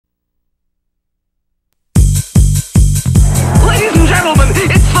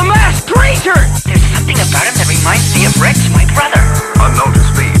might be a Rex, my brother. Unknown to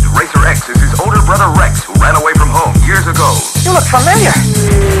Speed, Racer X is his older brother Rex, who ran away from home years ago. You look familiar.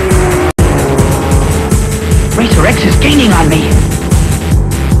 Racer X is gaining on me.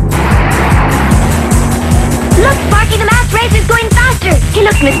 Look, Sparky, the masked racer's going faster. He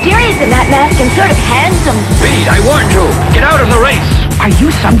looks mysterious in that mask and sort of handsome. Speed, I warned you. Get out of the race. Are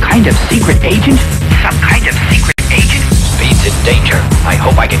you some kind of secret agent? Some kind of secret agent? Speed's in danger. I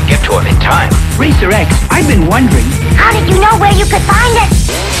hope I can get to him in time. Racer X, I've been wondering. How did you know where you could find it?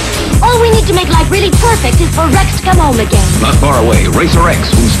 All we need to make life really perfect is for Rex to come home again. Not far away, Racer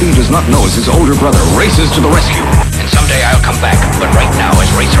X, whom Speed does not know is his older brother, races to the rescue. And someday I'll come back. But right now, as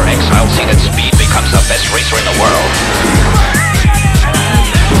Racer X, I'll see that Speed becomes the best racer in the world.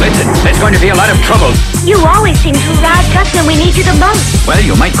 Listen, there's going to be a lot of trouble. You always seem to arrive just when we need you the most. Well,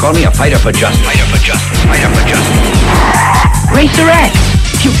 you might call me a fighter for justice. Fighter for justice. Fighter for justice. Racer X!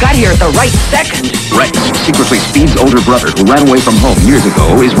 You got here at the right second. Rex, secretly Speed's older brother who ran away from home years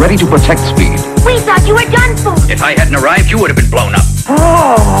ago, is ready to protect Speed. We thought you were done for. If I hadn't arrived, you would have been blown up.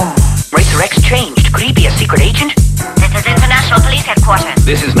 Oh. Racer X changed. Could he be a secret agent? This is International Police Headquarters.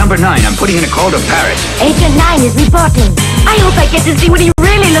 This is number 9. I'm putting in a call to Paris. Agent 9 is reporting. I hope I get to see what he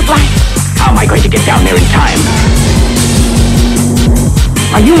really looks like. How am I going to get down there in time?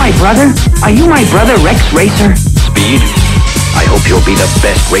 Are you my brother? Are you my brother, Rex Racer? Speed, I hope you'll be the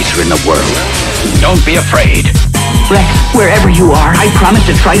best racer in the world. Don't be afraid. Rex, wherever you are, I promise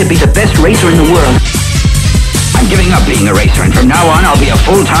to try to be the best racer in the world. I'm giving up being a racer, and from now on, I'll be a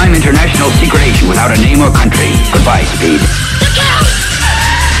full-time international secret agent without a name or country. Goodbye, Speed. Look out!